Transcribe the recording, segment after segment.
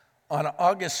On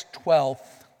August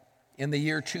 12th, in the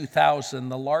year 2000,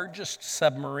 the largest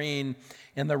submarine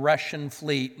in the Russian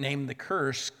fleet, named the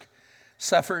Kursk,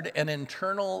 suffered an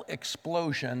internal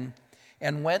explosion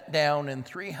and went down in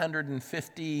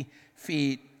 350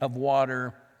 feet of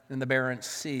water in the Barents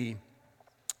Sea.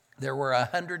 There were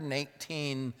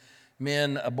 118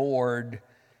 men aboard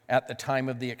at the time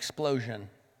of the explosion.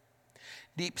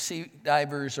 Deep sea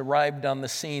divers arrived on the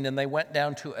scene and they went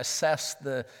down to assess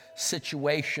the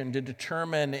situation to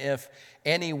determine if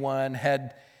anyone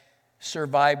had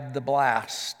survived the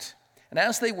blast. And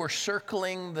as they were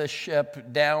circling the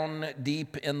ship down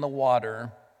deep in the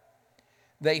water,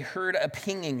 they heard a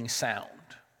pinging sound.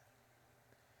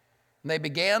 And they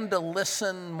began to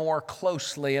listen more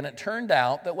closely, and it turned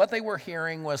out that what they were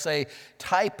hearing was a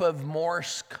type of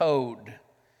Morse code.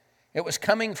 It was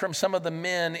coming from some of the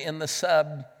men in the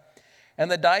sub, and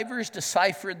the divers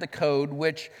deciphered the code,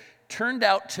 which turned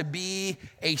out to be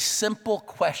a simple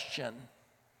question: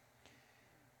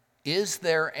 is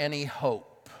there any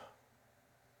hope?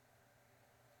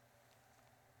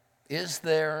 Is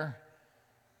there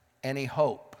any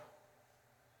hope?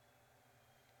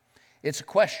 It's a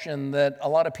question that a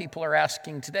lot of people are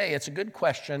asking today. It's a good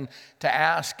question to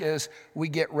ask as we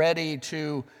get ready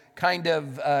to kind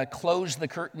of close the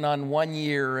curtain on one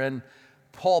year and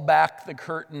pull back the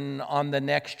curtain on the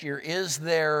next year. Is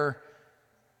there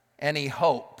any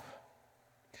hope?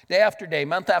 Day after day,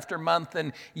 month after month,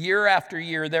 and year after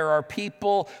year, there are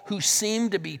people who seem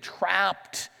to be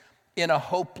trapped in a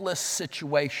hopeless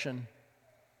situation.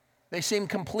 They seem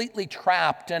completely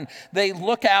trapped, and they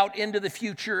look out into the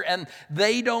future and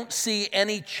they don't see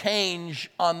any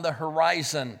change on the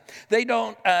horizon.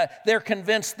 They're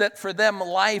convinced that for them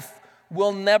life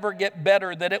will never get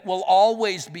better, that it will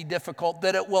always be difficult,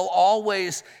 that it will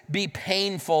always be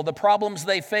painful. The problems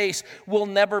they face will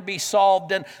never be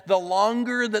solved. And the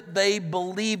longer that they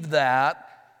believe that,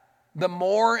 the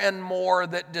more and more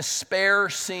that despair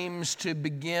seems to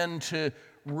begin to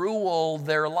rule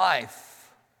their life.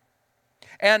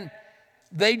 And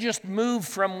they just move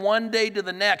from one day to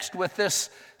the next with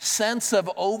this sense of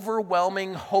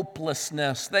overwhelming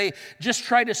hopelessness. They just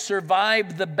try to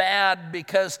survive the bad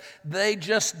because they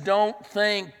just don't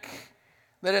think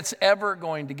that it's ever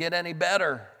going to get any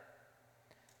better.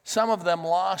 Some of them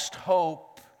lost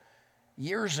hope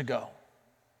years ago.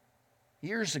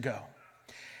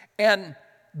 And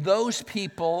those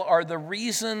people are the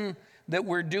reason that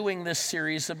we're doing this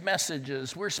series of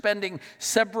messages. We're spending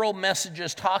several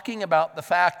messages talking about the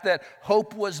fact that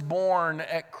hope was born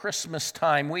at Christmas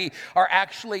time. We are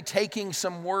actually taking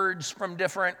some words from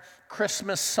different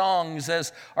Christmas songs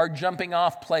as our jumping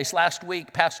off place. Last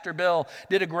week, Pastor Bill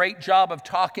did a great job of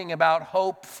talking about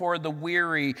hope for the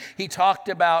weary. He talked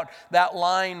about that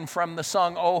line from the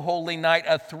song, "O Holy Night,"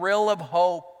 a thrill of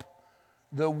hope,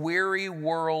 the weary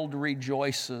world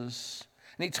rejoices.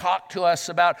 And he talked to us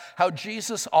about how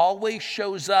Jesus always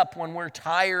shows up when we're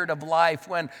tired of life,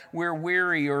 when we're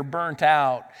weary or burnt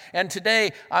out. And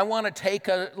today, I want to take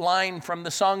a line from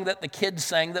the song that the kids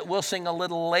sang that we'll sing a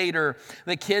little later.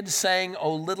 The kids sang,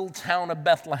 "O Little Town of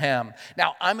Bethlehem."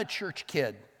 Now, I'm a church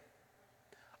kid.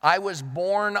 I was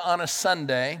born on a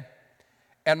Sunday,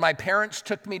 and my parents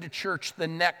took me to church the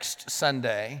next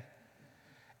Sunday.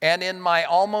 And in my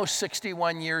almost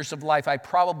 61 years of life, I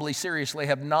probably seriously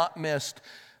have not missed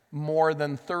more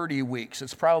than 30 weeks.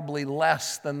 It's probably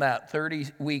less than that,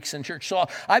 30 weeks in church. So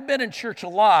I've been in church a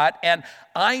lot, and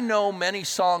I know many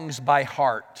songs by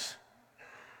heart.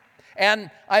 And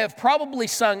I have probably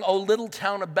sung "O Little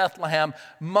Town of Bethlehem"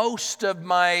 most of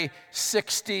my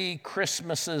 60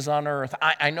 Christmases on earth.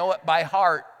 I know it by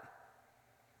heart.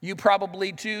 You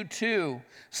probably do too.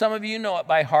 Some of you know it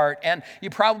by heart, and you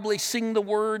probably sing the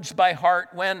words by heart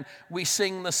when we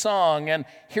sing the song. And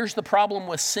here's the problem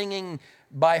with singing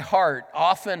by heart.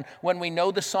 Often when we know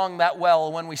the song that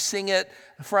well, when we sing it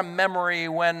from memory,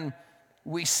 when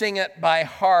we sing it by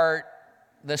heart,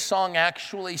 the song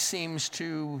actually seems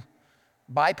to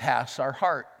bypass our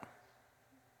heart.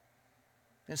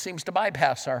 It seems to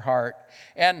bypass our heart.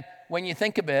 And when you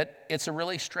think of it, it's a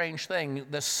really strange thing.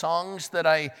 The songs that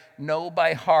I know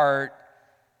by heart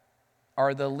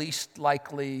are the least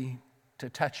likely to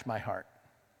touch my heart.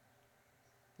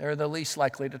 They're the least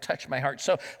likely to touch my heart.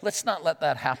 So let's not let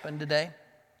that happen today.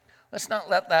 Let's not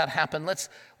let that happen. Let's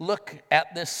look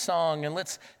at this song and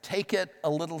let's take it a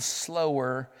little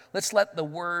slower. Let's let the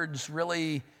words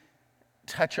really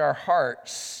touch our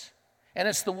hearts. And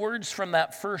it's the words from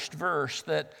that first verse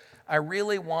that I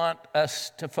really want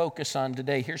us to focus on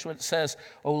today. Here's what it says: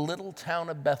 "O little town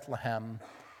of Bethlehem,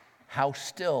 how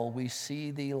still we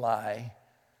see thee lie.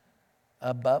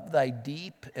 Above thy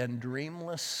deep and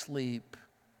dreamless sleep,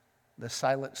 the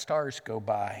silent stars go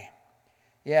by.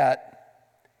 Yet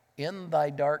in thy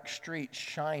dark streets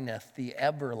shineth the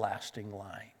everlasting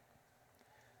light.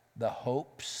 The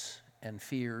hopes and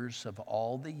fears of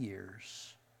all the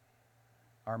years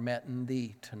are met in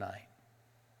thee tonight.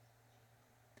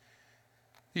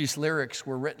 These lyrics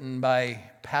were written by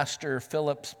Pastor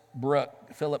Philip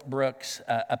Brooks,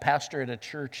 a pastor at a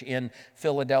church in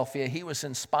Philadelphia. He was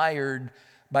inspired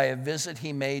by a visit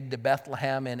he made to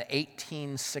Bethlehem in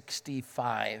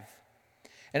 1865.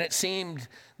 And it seemed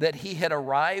that he had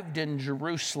arrived in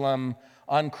Jerusalem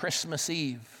on Christmas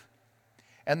Eve.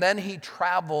 And then he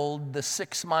traveled the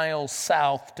 6 miles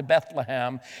south to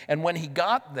Bethlehem. And when he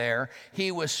got there,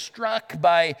 he was struck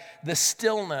by the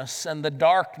stillness and the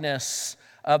darkness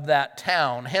of that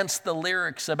town. Hence the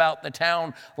lyrics about the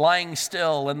town lying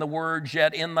still and the words,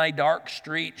 yet in thy dark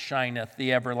street shineth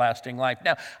the everlasting light.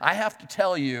 Now, I have to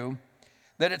tell you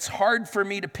that it's hard for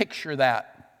me to picture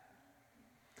that.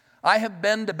 I have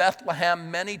been to Bethlehem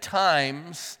many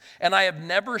times, and I have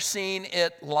never seen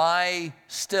it lie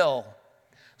still.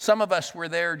 Some of us were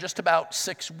there just about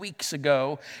 6 weeks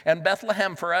ago, and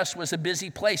Bethlehem for us was a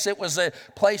busy place. It was a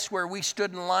place where we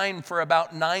stood in line for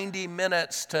about 90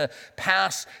 minutes to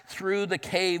pass through the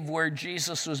cave where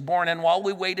Jesus was born. And while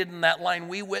we waited in that line,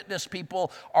 we witnessed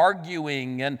people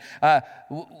arguing, and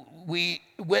we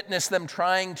witnessed them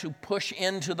trying to push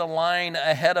into the line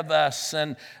ahead of us.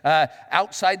 And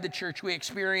outside the church, we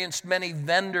experienced many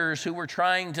vendors who were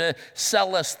trying to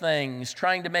sell us things,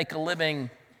 trying to make a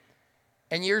living.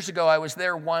 And years ago, I was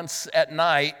there once at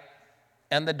night,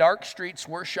 and the dark streets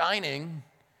were shining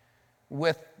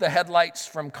with the headlights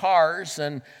from cars,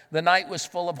 and the night was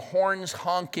full of horns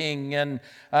honking and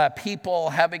people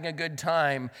having a good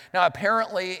time. Now,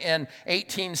 apparently in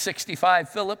 1865,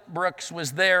 Philip Brooks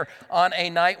was there on a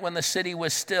night when the city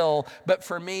was still, but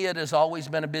for me, it has always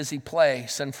been a busy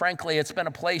place. And frankly, it's been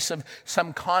a place of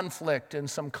some conflict and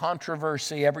some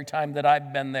controversy every time that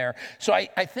I've been there. So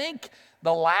I think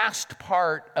the last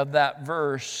part of that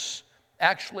verse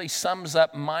actually sums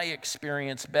up my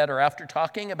experience better. After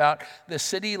talking about the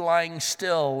city lying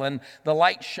still and the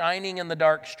light shining in the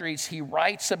dark streets, he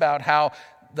writes about how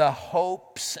the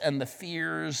hopes and the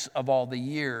fears of all the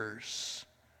years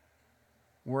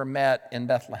were met in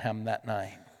Bethlehem that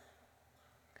night.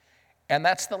 And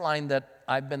that's the line that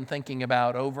I've been thinking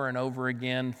about over and over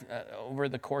again over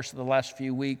the course of the last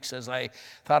few weeks as I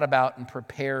thought about and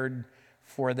prepared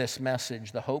for this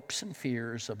message. The hopes and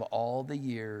fears of all the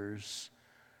years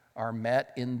are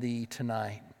met in thee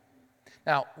tonight.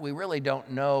 Now, we really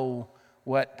don't know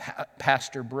what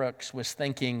Pastor Brooks was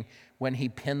thinking when he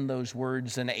penned those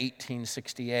words in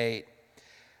 1868,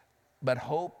 but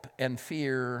hope and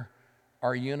fear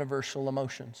are universal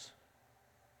emotions.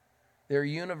 They're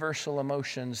universal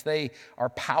emotions. They are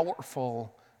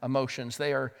powerful emotions.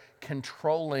 They are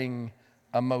controlling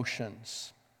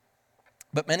emotions.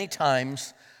 But many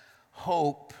times,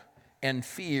 hope and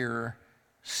fear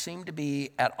seem to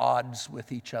be at odds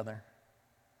with each other.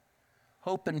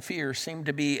 Hope and fear seem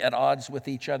to be at odds with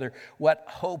each other. What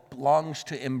hope longs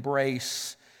to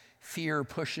embrace, fear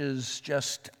pushes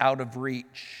just out of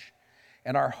reach.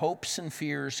 And our hopes and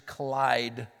fears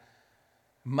collide,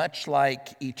 much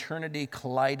like eternity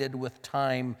collided with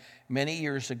time many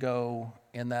years ago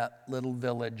in that little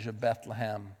village of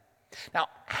Bethlehem. Now,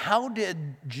 how did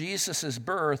Jesus'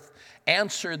 birth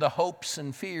answer the hopes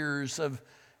and fears of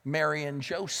Mary and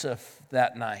Joseph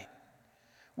that night?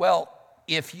 Well,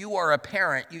 if you are a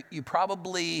parent, you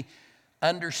probably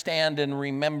understand and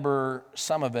remember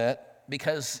some of it,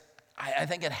 because I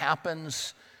think it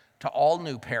happens to all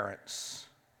new parents.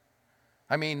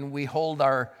 I mean, we hold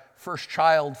our first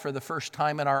child for the first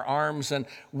time in our arms, and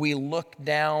we look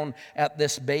down at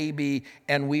this baby,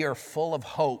 and we are full of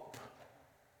hope.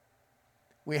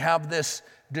 We have this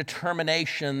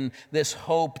determination, this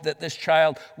hope that this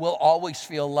child will always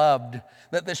feel loved,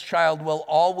 that this child will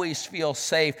always feel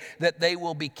safe, that they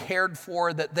will be cared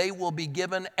for, that they will be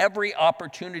given every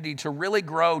opportunity to really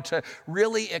grow, to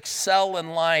really excel in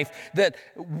life, that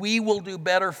we will do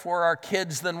better for our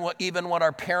kids than even what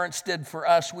our parents did for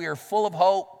us. We are full of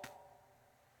hope.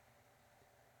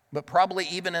 But probably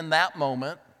even in that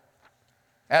moment,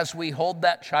 as we hold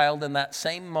that child in that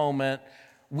same moment,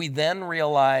 we then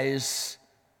realize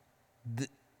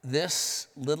this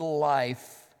little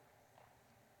life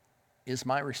is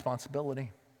my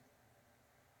responsibility.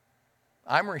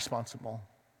 I'm responsible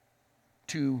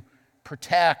to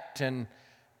protect and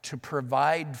to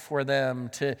provide for them,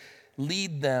 to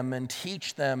lead them and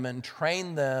teach them and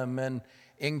train them and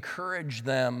encourage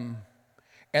them.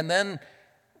 And then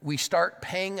we start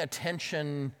paying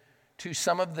attention to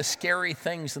some of the scary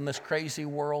things in this crazy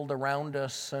world around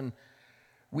us, and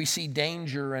we see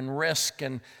danger and risk,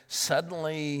 and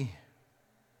suddenly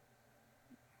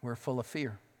we're full of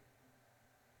fear.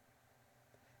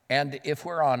 And if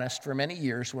we're honest, for many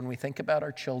years, when we think about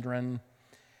our children,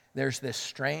 there's this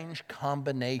strange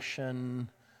combination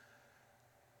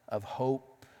of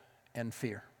hope and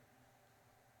fear.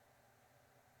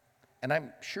 And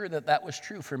I'm sure that that was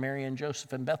true for Mary and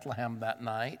Joseph in Bethlehem that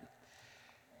night.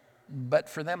 But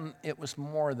for them, it was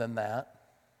more than that.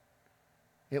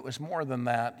 It was more than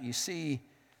that. You see,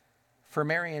 for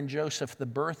Mary and Joseph, the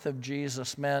birth of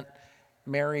Jesus meant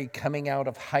Mary coming out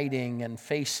of hiding and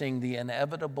facing the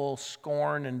inevitable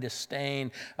scorn and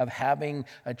disdain of having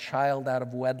a child out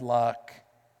of wedlock.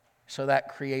 So that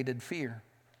created fear.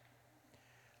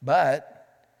 But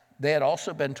they had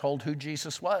also been told who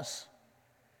Jesus was.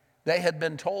 They had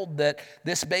been told that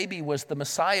this baby was the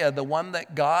Messiah, the one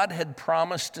that God had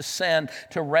promised to send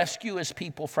to rescue his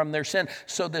people from their sin.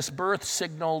 So this birth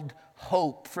signaled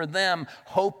hope. For them,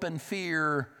 hope and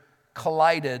fear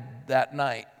collided that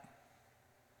night.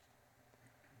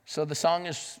 So the song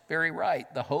is very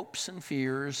right. The hopes and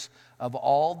fears of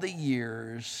all the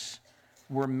years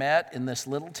were met in this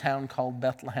little town called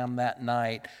Bethlehem that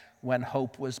night when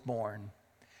hope was born.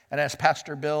 And as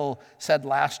Pastor Bill said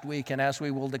last week, and as we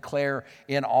will declare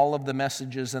in all of the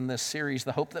messages in this series,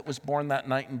 the hope that was born that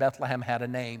night in Bethlehem had a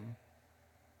name.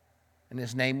 And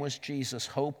his name was Jesus.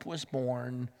 Hope was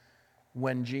born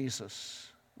when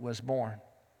Jesus was born.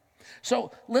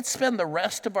 So let's spend the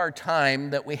rest of our time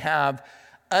that we have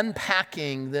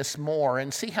unpacking this more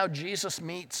and see how Jesus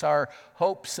meets our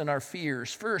hopes and our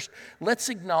fears. First, let's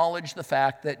acknowledge the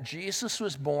fact that Jesus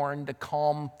was born to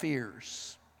calm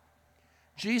fears.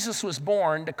 Jesus was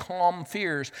born to calm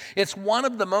fears. It's one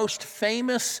of the most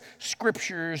famous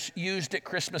scriptures used at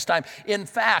Christmas time. In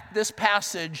fact, this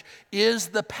passage is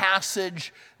the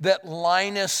passage that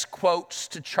Linus quotes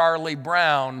to Charlie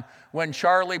Brown when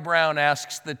Charlie Brown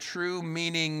asks the true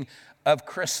meaning of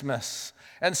Christmas.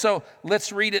 And so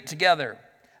let's read it together.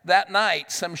 That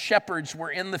night, some shepherds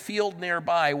were in the field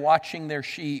nearby watching their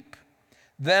sheep.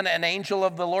 Then an angel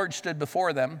of the Lord stood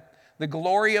before them. The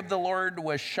glory of the Lord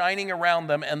was shining around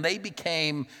them, and they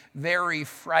became very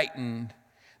frightened.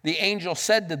 The angel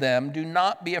said to them, "Do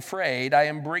not be afraid. I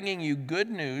am bringing you good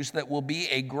news that will be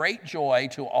a great joy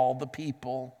to all the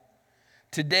people.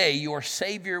 Today your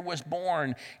Savior was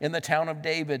born in the town of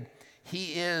David.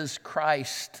 He is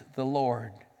Christ the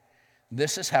Lord.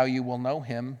 This is how you will know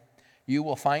him. You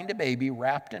will find a baby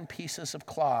wrapped in pieces of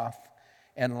cloth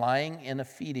and lying in a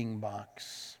feeding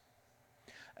box."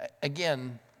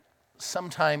 Again,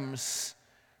 sometimes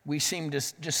we seem to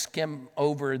just skim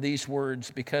over these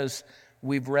words because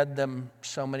we've read them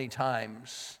so many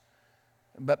times.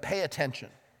 But pay attention.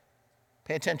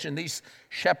 Pay attention. These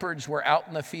shepherds were out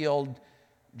in the field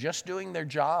just doing their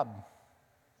job.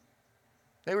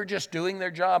 They were just doing their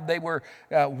job. They were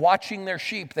watching their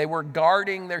sheep. They were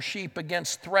guarding their sheep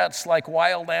against threats like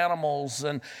wild animals.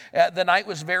 And the night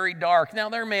was very dark. Now,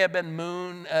 there may have been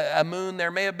a moon. There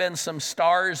may have been some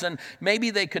stars. And maybe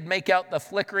they could make out the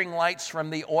flickering lights from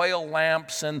the oil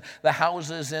lamps and the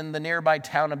houses in the nearby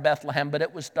town of Bethlehem. But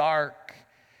it was dark.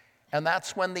 And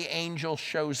that's when the angel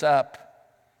shows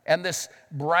up. And this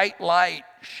bright light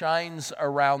shines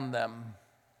around them.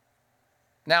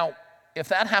 Now, if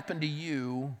that happened to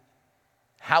you,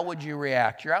 how would you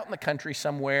react? You're out in the country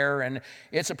somewhere, and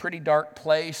it's a pretty dark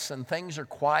place, and things are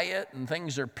quiet, and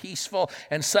things are peaceful,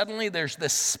 and suddenly there's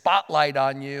this spotlight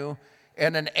on you,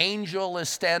 and an angel is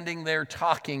standing there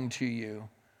talking to you.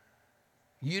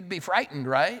 You'd be frightened,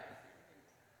 right?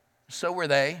 So were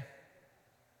they.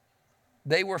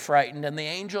 They were frightened, and the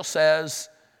angel says,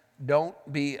 "Don't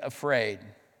be afraid."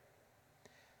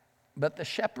 But the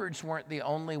shepherds weren't the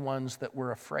only ones that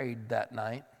were afraid that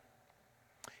night.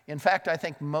 In fact, I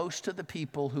think most of the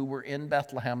people who were in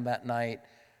Bethlehem that night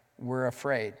were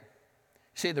afraid.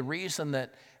 See, the reason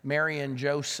that Mary and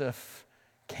Joseph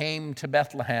came to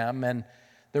Bethlehem and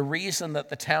the reason that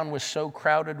the town was so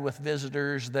crowded with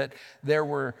visitors that there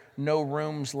were no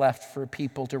rooms left for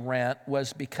people to rent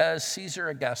was because Caesar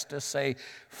Augustus, a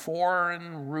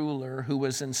foreign ruler who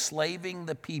was enslaving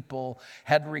the people,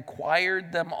 had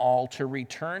required them all to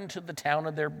return to the town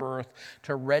of their birth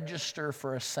to register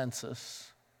for a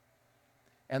census.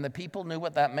 And the people knew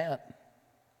what that meant.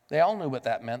 They all knew what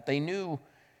that meant. They knew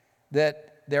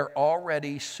that their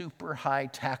already super high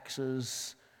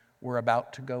taxes were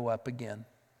about to go up again,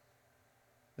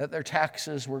 that their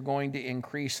taxes were going to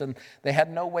increase, and they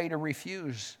had no way to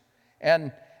refuse.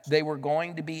 And they were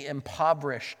going to be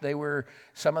impoverished.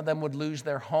 Some of them would lose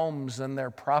their homes and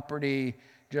their property,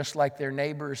 just like their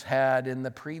neighbors had in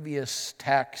the previous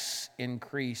tax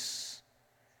increase.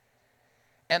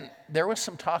 And there was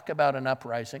some talk about an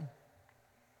uprising,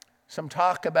 some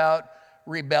talk about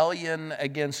rebellion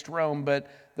against Rome, but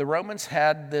the Romans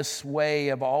had this way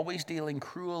of always dealing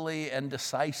cruelly and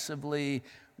decisively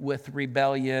with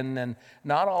rebellion, and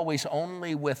not always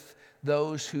only with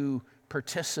those who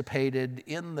participated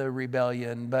in the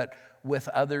rebellion, but with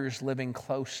others living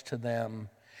close to them.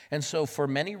 And so for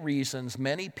many reasons,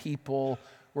 many people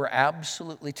were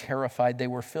absolutely terrified. They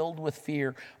were filled with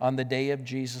fear on the day of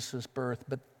Jesus' birth.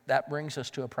 But that brings us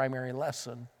to a primary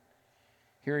lesson.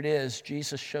 Here it is.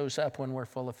 Jesus shows up when we're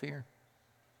full of fear.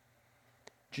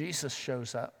 Jesus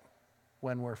shows up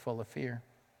when we're full of fear.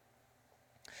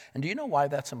 And do you know why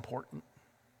that's important?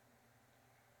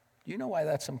 Do you know why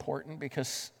that's important?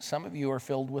 Because some of you are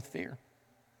filled with fear.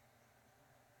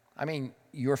 I mean,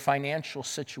 your financial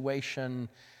situation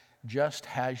just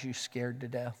has you scared to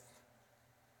death.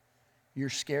 You're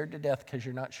scared to death because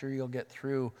you're not sure you'll get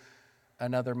through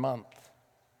another month.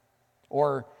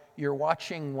 Or you're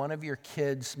watching one of your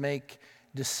kids make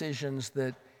decisions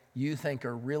that you think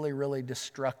are really, really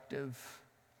destructive,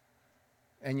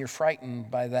 and you're frightened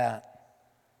by that.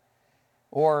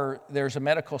 Or there's a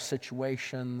medical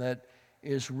situation that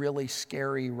is really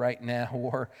scary right now,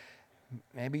 or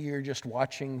maybe you're just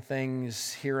watching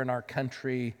things here in our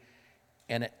country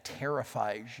and it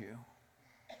terrifies you.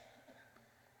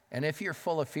 And if you're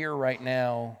full of fear right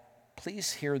now,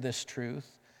 please hear this truth.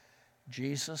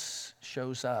 Jesus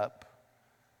shows up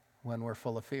when we're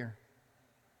full of fear.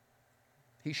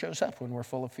 He shows up when we're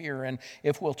full of fear. And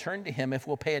if we'll turn to him, if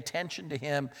we'll pay attention to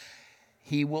him,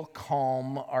 he will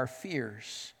calm our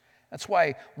fears. That's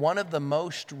why one of the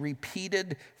most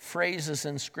repeated phrases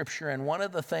in Scripture, and one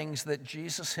of the things that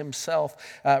Jesus himself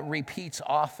repeats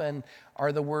often,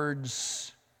 are the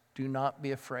words, "Do not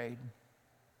be afraid."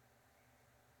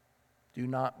 Do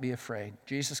not be afraid.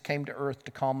 Jesus came to earth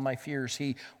to calm my fears.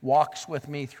 He walks with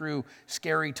me through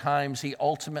scary times. He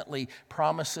ultimately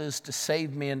promises to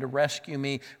save me and to rescue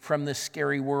me from this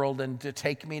scary world and to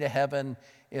take me to heaven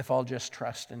if I'll just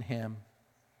trust in him.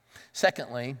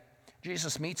 Secondly,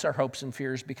 Jesus meets our hopes and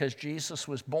fears because Jesus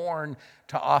was born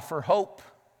to offer hope.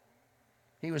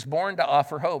 He was born to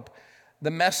offer hope.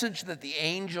 The message that the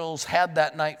angels had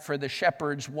that night for the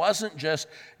shepherds wasn't just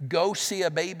go see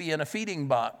a baby in a feeding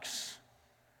box.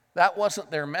 That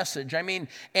wasn't their message. I mean,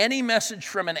 any message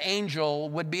from an angel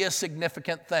would be a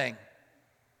significant thing.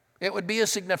 It would be a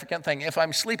significant thing. If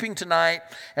I'm sleeping tonight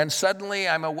and suddenly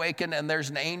I'm awakened and there's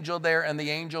an angel there and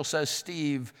the angel says,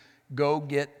 "Steve, go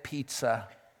get pizza."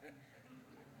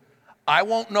 I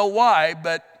won't know why,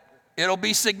 but it'll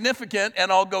be significant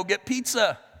and I'll go get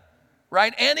pizza.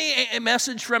 Right? Any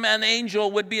message from an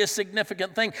angel would be a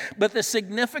significant thing. But the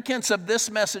significance of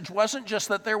this message wasn't just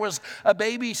that there was a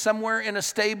baby somewhere in a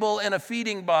stable in a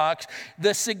feeding box.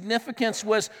 The significance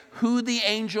was who the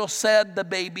angel said the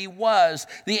baby was.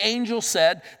 The angel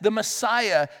said the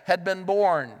Messiah had been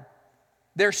born.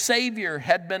 Their Savior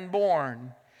had been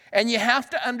born. And you have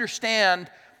to understand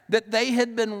that they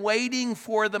had been waiting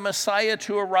for the Messiah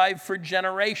to arrive for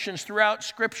generations. Throughout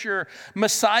Scripture,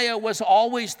 Messiah was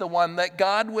always the one that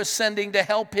God was sending to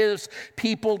help his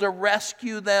people, to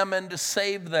rescue them and to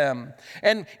save them.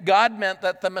 And God meant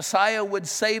that the Messiah would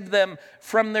save them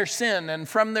from their sin and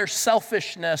from their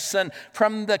selfishness and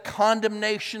from the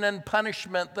condemnation and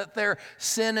punishment that their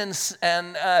sin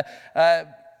and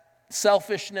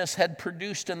selfishness had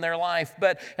produced in their life.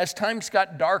 But as times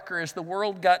got darker, as the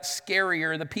world got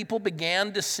scarier, the people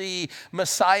began to see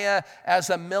Messiah as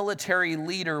a military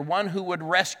leader, one who would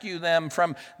rescue them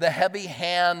from the heavy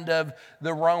hand of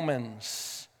the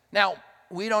Romans. Now,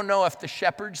 we don't know if the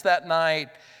shepherds that night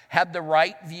had the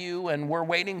right view and were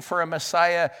waiting for a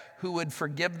Messiah who would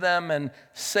forgive them and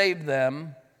save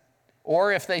them,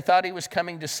 or if they thought he was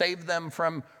coming to save them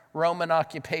from Roman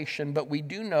occupation, but we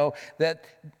do know that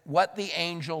what the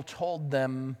angel told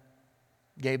them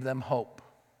gave them hope.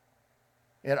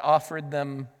 It offered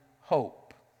them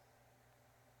hope.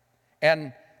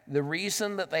 And the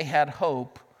reason that they had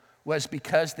hope was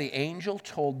because the angel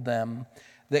told them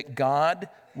that God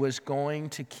was going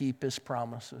to keep his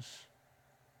promises.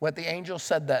 What the angel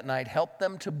said that night helped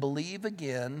them to believe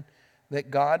again that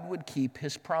God would keep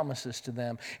his promises to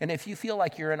them. And if you feel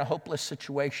like you're in a hopeless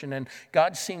situation and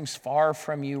God seems far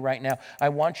from you right now, I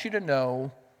want you to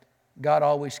know God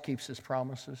always keeps his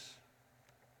promises.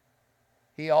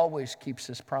 He always keeps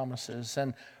his promises.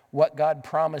 And what God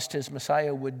promised his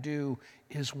Messiah would do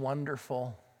is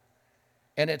wonderful.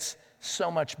 And it's so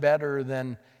much better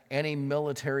than any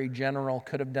military general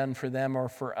could have done for them or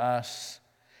for us.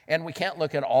 And we can't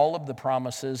look at all of the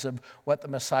promises of what the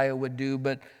Messiah would do,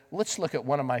 but let's look at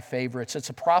one of my favorites. It's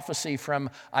a prophecy from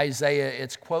Isaiah.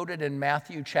 It's quoted in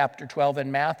Matthew chapter 12,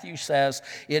 and Matthew says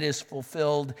it is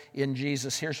fulfilled in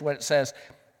Jesus. Here's what it says.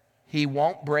 He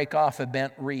won't break off a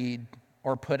bent reed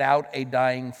or put out a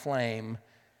dying flame,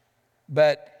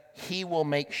 but he will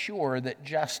make sure that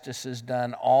justice is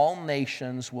done. All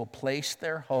nations will place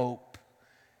their hope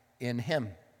in him.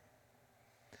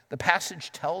 The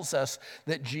passage tells us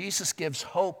that Jesus gives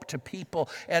hope to people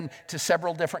and to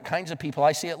several different kinds of people.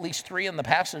 I see at least three in the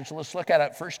passage. Let's look at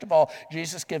it. First of all,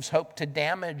 Jesus gives hope to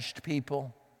damaged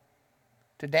people.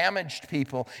 To damaged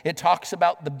people. It talks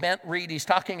about the bent reed. He's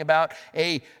talking about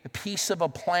a piece of a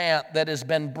plant that has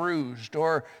been bruised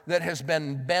or that has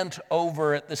been bent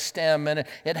over at the stem, and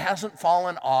it hasn't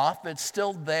fallen off. It's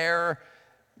still there,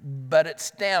 but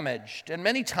it's damaged. And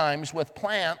many times with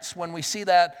plants, when we see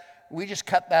that, we just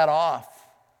cut that off.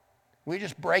 We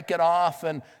just break it off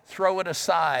and throw it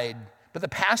aside. But the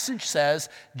passage says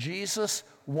Jesus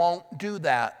won't do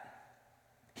that.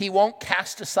 He won't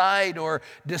cast aside or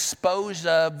dispose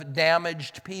of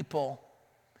damaged people.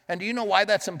 And do you know why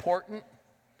that's important?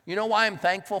 You know why I'm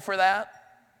thankful for that?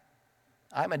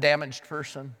 I'm a damaged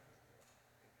person.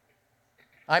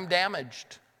 I'm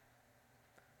damaged.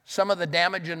 Some of the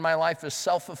damage in my life is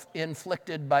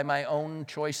self-inflicted by my own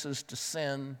choices to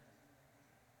sin.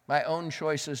 My own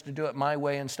choices to do it my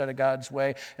way instead of God's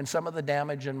way. And some of the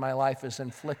damage in my life is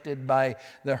inflicted by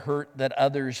the hurt that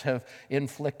others have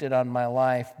inflicted on my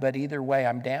life. But either way,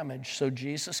 I'm damaged. So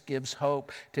Jesus gives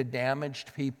hope to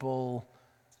damaged people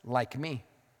like me.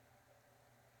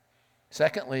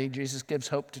 Secondly, Jesus gives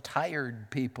hope to tired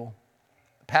people.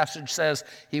 Passage says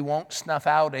he won't snuff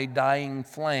out a dying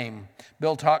flame.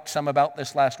 Bill talked some about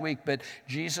this last week, but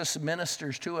Jesus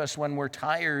ministers to us when we're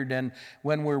tired and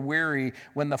when we're weary,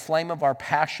 when the flame of our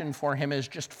passion for him is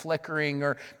just flickering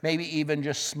or maybe even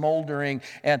just smoldering,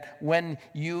 and when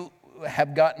you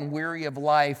have gotten weary of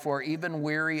life or even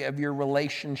weary of your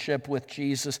relationship with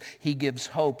Jesus, he gives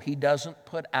hope. He doesn't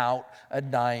put out a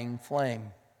dying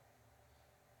flame.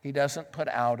 He doesn't put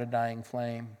out a dying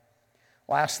flame.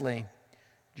 Lastly,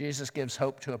 Jesus gives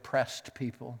hope to oppressed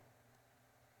people.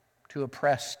 To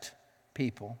oppressed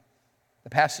people. The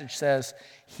passage says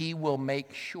he will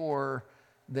make sure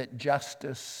that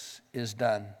justice is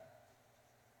done.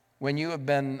 When you have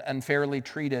been unfairly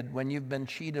treated, when you've been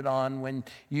cheated on, when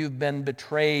you've been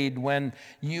betrayed, when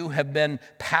you have been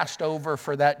passed over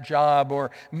for that job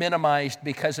or minimized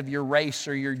because of your race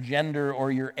or your gender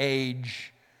or your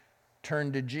age,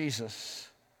 turn to Jesus.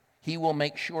 He will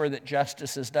make sure that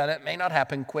justice is done. It may not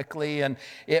happen quickly, and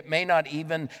it may not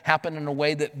even happen in a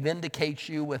way that vindicates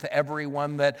you with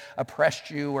everyone that oppressed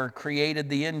you or created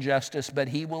the injustice, but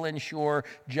he will ensure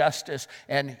justice,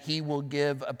 and he will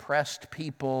give oppressed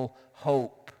people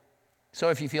hope. So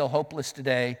if you feel hopeless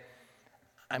today,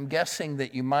 I'm guessing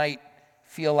that you might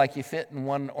feel like you fit in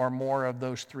one or more of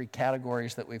those three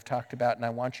categories that we've talked about, and I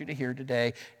want you to hear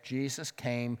today, Jesus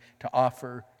came to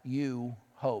offer you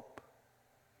hope.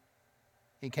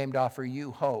 He came to offer you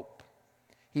hope.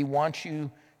 He wants you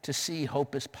to see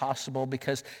hope is possible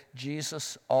because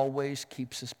Jesus always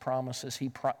keeps his promises.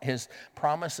 His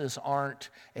promises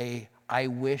aren't a I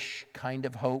wish kind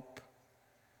of hope.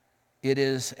 It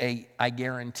is a I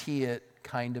guarantee it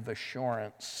kind of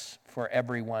assurance for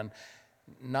everyone.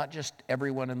 Not just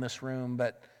everyone in this room,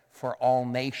 but for all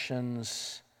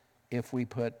nations if we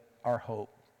put our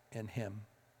hope in him.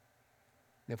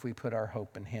 If we put our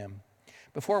hope in him.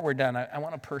 Before we're done, I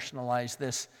want to personalize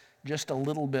this just a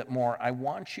little bit more. I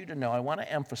want you to know, I want to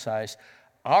emphasize,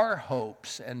 our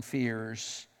hopes and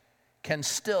fears can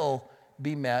still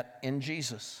be met in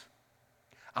Jesus.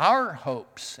 Our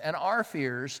hopes and our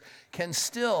fears can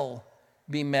still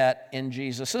be met in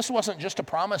Jesus. This wasn't just a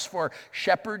promise for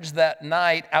shepherds that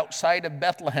night outside of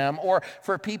Bethlehem or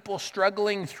for people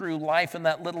struggling through life in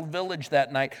that little village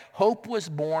that night. Hope was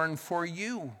born for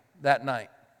you that night.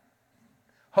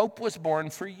 Hope was born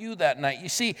for you that night. You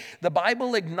see, the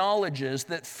Bible acknowledges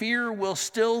that fear will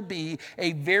still be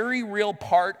a very real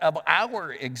part of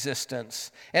our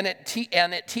existence. And it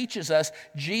teaches us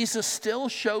Jesus still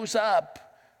shows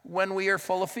up when we are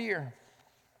full of fear.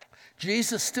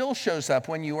 Jesus still shows up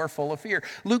when you are full of fear.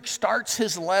 Luke starts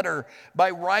his letter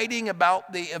by writing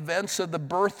about the events of the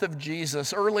birth of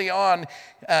Jesus. Early on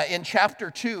in chapter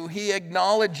 2, he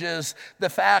acknowledges the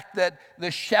fact that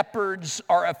the shepherds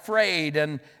are afraid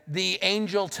and the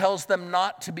angel tells them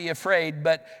not to be afraid.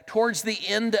 But towards the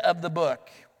end of the book,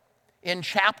 in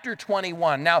chapter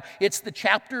 21. Now, it's the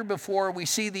chapter before we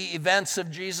see the events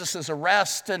of Jesus'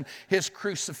 arrest and his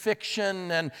crucifixion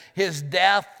and his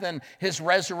death and his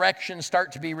resurrection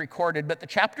start to be recorded. But the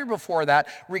chapter before that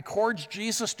records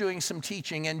Jesus doing some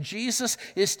teaching. And Jesus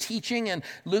is teaching in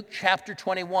Luke chapter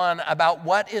 21 about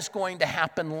what is going to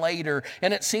happen later.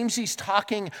 And it seems he's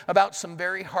talking about some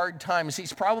very hard times.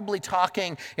 He's probably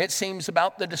talking, it seems,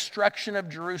 about the destruction of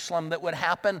Jerusalem that would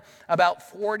happen about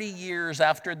 40 years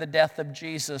after the death of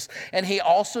Jesus. And he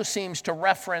also seems to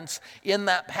reference in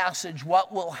that passage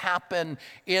what will happen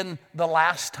in the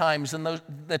last times and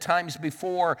the times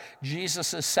before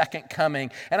Jesus' second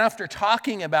coming. And after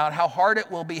talking about how hard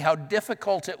it will be, how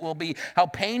difficult it will be, how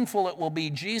painful it will be,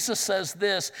 Jesus says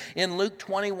this in Luke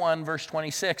 21, verse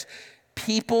 26,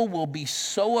 people will be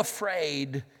so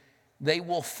afraid they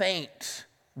will faint,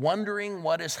 wondering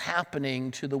what is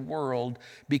happening to the world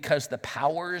because the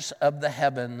powers of the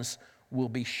heavens will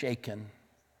be shaken.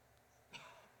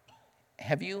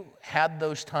 Have you had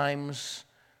those times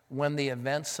when the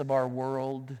events of our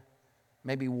world,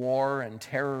 maybe war and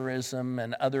terrorism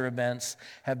and other events,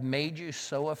 have made you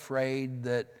so afraid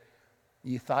that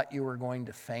you thought you were going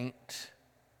to faint,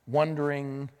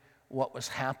 wondering what was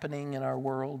happening in our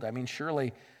world? I mean,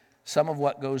 surely some of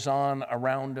what goes on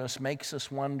around us makes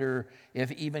us wonder if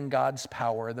even God's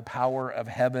power, the power of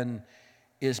heaven,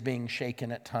 is being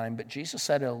shaken at times. But Jesus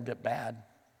said it'll get bad.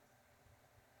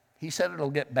 He said it'll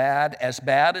get bad as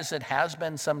it has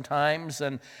been sometimes,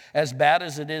 and as bad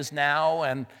as it is now,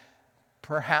 and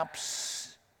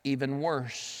perhaps even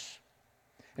worse.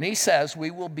 And he says we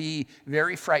will be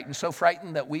very frightened, so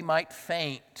frightened that we might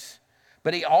faint.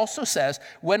 But he also says,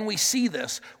 when we see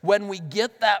this, when we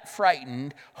get that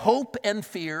frightened, hope and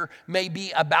fear may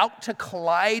be about to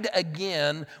collide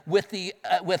again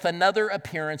with another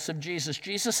appearance of Jesus.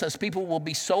 Jesus says people will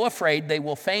be so afraid they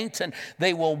will faint and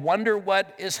they will wonder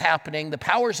what is happening. The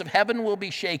powers of heaven will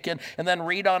be shaken. And then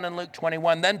read on in Luke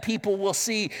 21. Then people will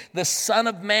see the Son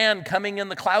of Man coming in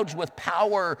the clouds with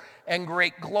power and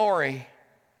great glory.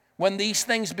 When these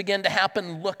things begin to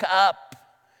happen, look up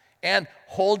and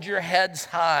hold your heads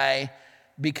high,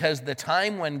 because the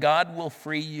time when God will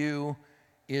free you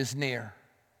is near.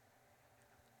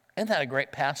 Isn't that a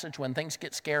great passage? When things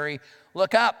get scary,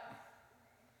 look up.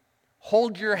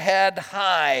 Hold your head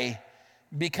high,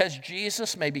 because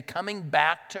Jesus may be coming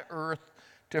back to earth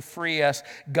to free us.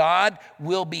 God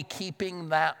will be keeping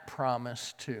that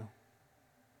promise too.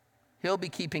 He'll be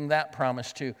keeping that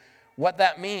promise too. What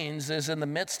that means is, in the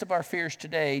midst of our fears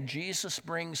today, Jesus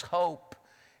brings hope.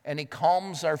 And he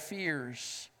calms our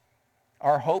fears.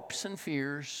 Our hopes and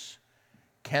fears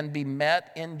can be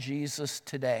met in Jesus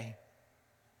today,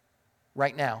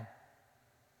 right now,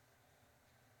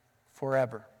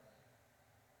 forever.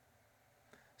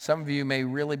 Some of you may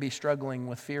really be struggling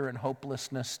with fear and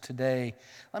hopelessness today.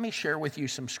 Let me share with you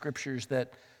some scriptures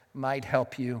that might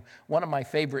help you. One of my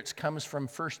favorites comes from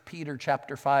 1 Peter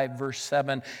chapter 5, verse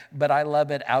 7, but I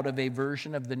love it out of a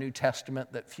version of the New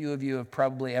Testament that few of you have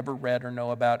probably ever read or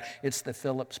know about. It's the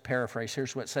Phillips paraphrase.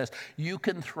 Here's what it says. You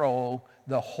can throw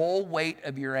the whole weight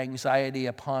of your anxiety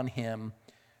upon him,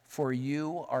 for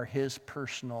you are his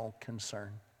personal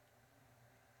concern.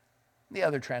 The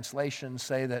other translations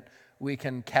say that we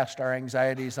can cast our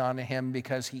anxieties on him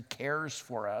because he cares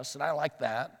for us, and I like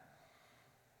that.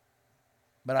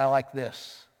 But I like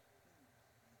this.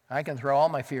 I can throw all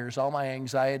my fears, all my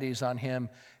anxieties on him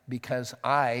because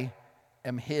I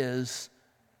am his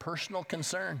personal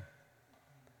concern.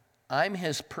 I'm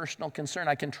his personal concern.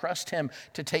 I can trust him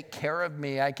to take care of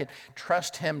me. I can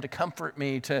trust him to comfort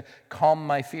me, to calm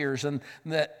my fears. And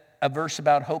a verse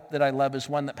about hope that I love is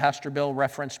one that Pastor Bill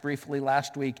referenced briefly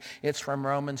last week. It's from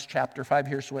Romans chapter 5.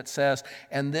 Here's what it says.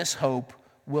 And this hope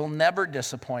will never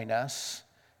disappoint us,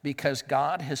 because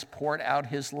God has poured out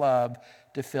his love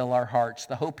to fill our hearts.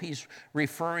 The hope he's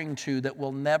referring to that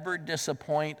will never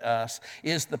disappoint us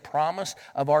is the promise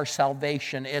of our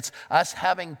salvation. It's us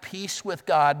having peace with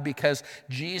God because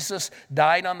Jesus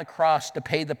died on the cross to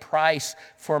pay the price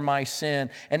for my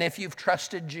sin. And if you've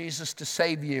trusted Jesus to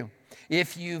save you,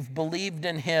 if you've believed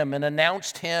in him and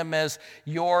announced him as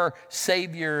your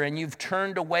Savior, and you've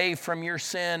turned away from your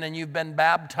sin and you've been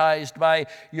baptized by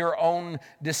your own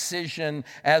decision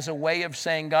as a way of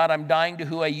saying, God, I'm dying to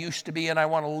who I used to be and I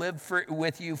want to live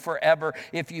with you forever.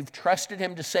 If you've trusted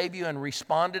him to save you and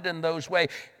responded in those ways,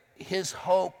 his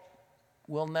hope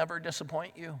will never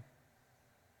disappoint you.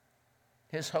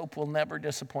 His hope will never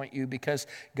disappoint you because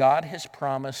God has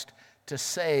promised to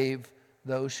save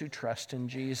those who trust in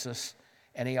Jesus.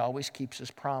 And he always keeps his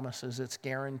promises. It's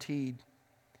guaranteed.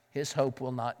 His hope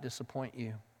will not disappoint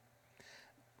you.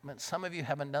 But some of you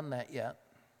haven't done that yet.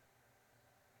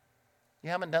 You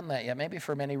haven't done that yet, maybe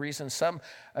for many reasons. Some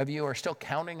of you are still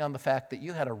counting on the fact that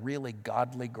you had a really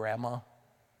godly grandma.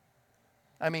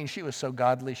 I mean, she was so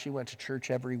godly. She went to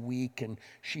church every week and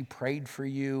she prayed for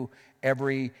you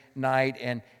every night.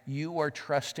 And you are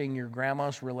trusting your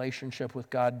grandma's relationship with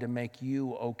God to make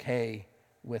you okay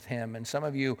with him. And some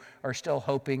of you are still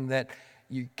hoping that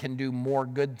you can do more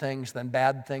good things than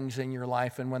bad things in your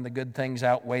life. And when the good things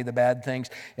outweigh the bad things,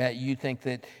 you think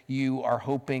that you are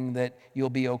hoping that you'll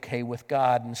be okay with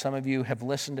God. And some of you have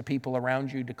listened to people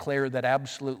around you declare that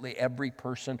absolutely every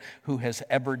person who has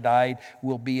ever died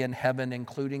will be in heaven,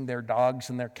 including their dogs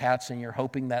and their cats, and you're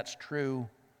hoping that's true.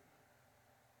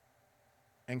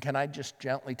 And can I just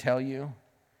gently tell you,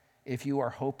 if you are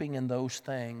hoping in those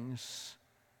things,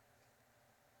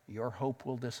 your hope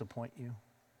will disappoint you.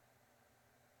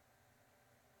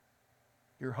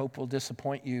 Your hope will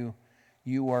disappoint you.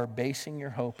 You are basing your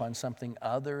hope on something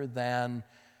other than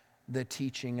the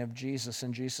teaching of Jesus.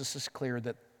 And Jesus is clear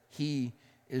that he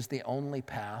is the only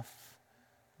path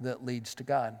that leads to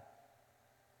God.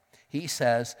 He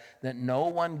says that no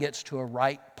one gets to a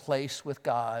right place with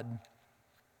God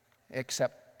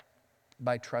except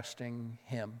by trusting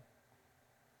him.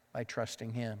 By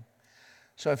trusting him.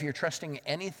 So if you're trusting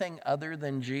anything other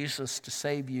than Jesus to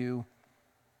save you,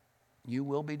 you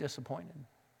will be disappointed.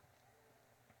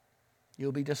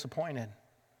 You'll be disappointed.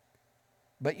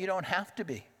 But you don't have to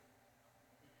be.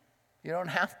 You don't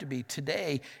have to be.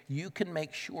 Today, you can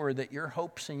make sure that your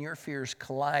hopes and your fears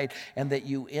collide and that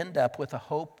you end up with a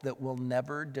hope that will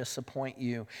never disappoint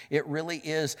you. It really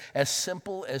is as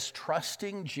simple as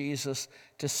trusting Jesus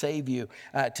to save you,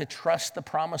 to trust the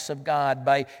promise of God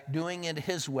by doing it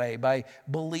his way, by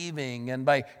believing and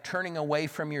by turning away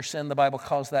from your sin. The Bible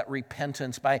calls that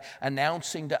repentance, by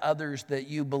announcing to others that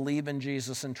you believe in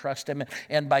Jesus and trust him,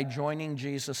 and by joining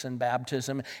Jesus in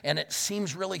baptism. And it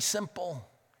seems really simple.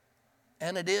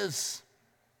 And it is.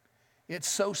 It's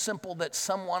so simple that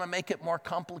some want to make it more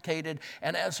complicated.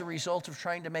 And as a result of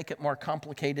trying to make it more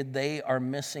complicated, they are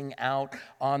missing out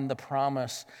on the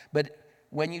promise. But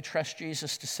when you trust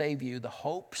Jesus to save you, the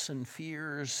hopes and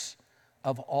fears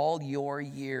of all your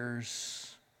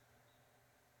years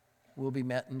will be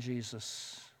met in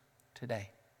Jesus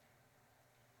today.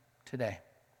 Today.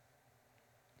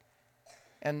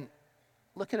 And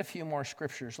look at a few more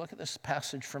scriptures. Look at this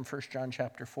passage from 1 John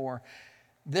chapter 4.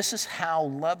 This is how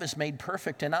love is made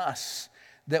perfect in us,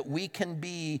 that we can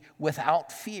be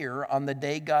without fear on the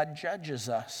day God judges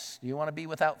us. Do you want to be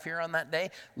without fear on that day?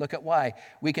 Look at why.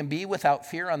 We can be without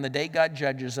fear on the day God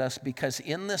judges us because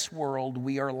in this world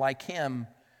we are like him.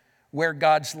 Where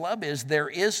God's love is, there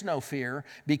is no fear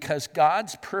because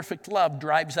God's perfect love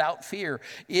drives out fear.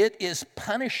 It is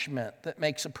punishment that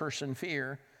makes a person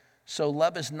fear. So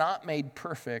love is not made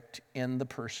perfect in the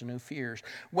person who fears.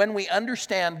 When we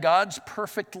understand God's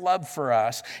perfect love for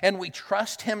us and we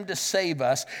trust him to save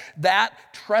us, that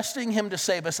trusting him to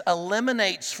save us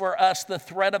eliminates for us the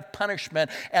threat of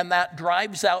punishment, and that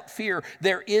drives out fear.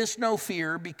 There is no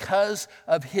fear because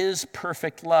of his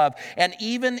perfect love. And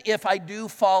even if I do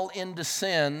fall into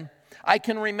sin, I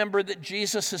can remember that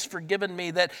Jesus has forgiven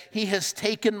me, that he has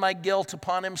taken my guilt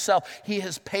upon himself. He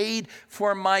has paid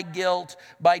for my guilt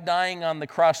by dying on the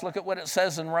cross. Look at what it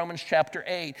says in Romans chapter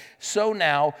 8. So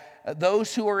now,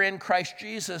 those who are in Christ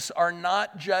Jesus are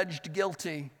not judged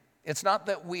guilty. It's not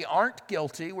that we aren't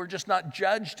guilty, we're just not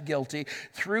judged guilty.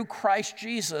 Through Christ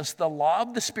Jesus, the law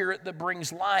of the Spirit that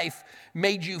brings life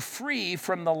made you free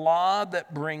from the law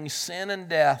that brings sin and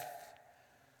death.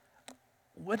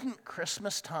 Wouldn't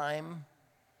Christmas time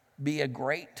be a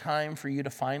great time for you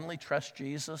to finally trust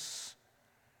Jesus?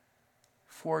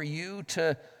 For you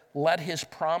to let his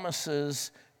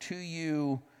promises to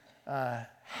you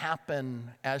happen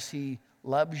as he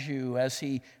loves you, as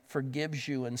he forgives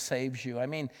you and saves you. I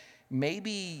mean,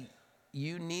 maybe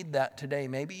you need that today.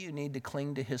 Maybe you need to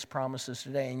cling to his promises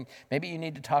today. Maybe you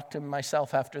need to talk to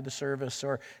myself after the service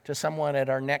or to someone at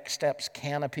our Next Steps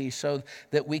canopy so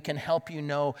that we can help you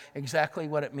know exactly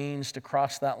what it means to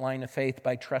cross that line of faith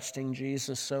by trusting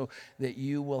Jesus so that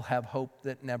you will have hope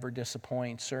that never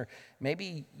disappoints. Or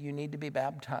maybe you need to be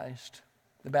baptized.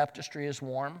 The baptistry is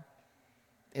warm.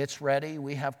 It's ready.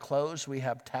 We have clothes. We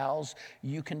have towels.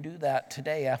 You can do that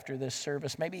today after this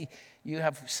service. Maybe you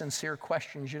have sincere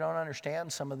questions. You don't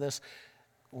understand some of this.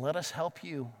 Let us help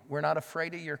you. We're not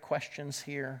afraid of your questions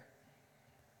here.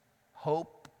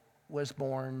 Hope was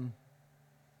born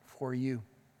for you.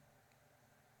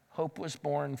 Hope was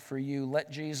born for you.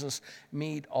 Let Jesus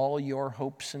meet all your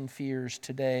hopes and fears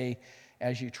today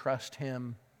as you trust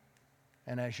him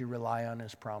and as you rely on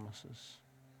his promises.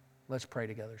 Let's pray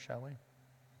together, shall we?